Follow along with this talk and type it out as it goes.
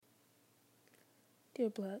Dear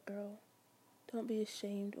black girl, don't be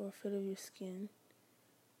ashamed or afraid of your skin.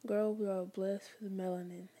 Girl, we are blessed with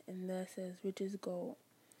melanin, and that's as rich as gold.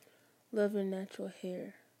 Love your natural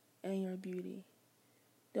hair and your beauty.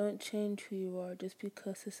 Don't change who you are just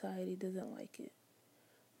because society doesn't like it.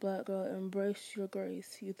 Black girl, embrace your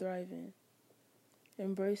grace you thrive in.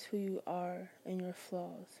 Embrace who you are and your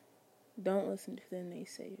flaws. Don't listen to the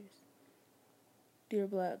naysayers. Dear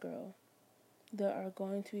black girl, there are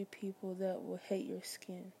going to be people that will hate your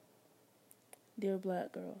skin. Dear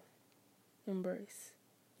black girl, embrace.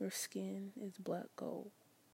 Your skin is black gold.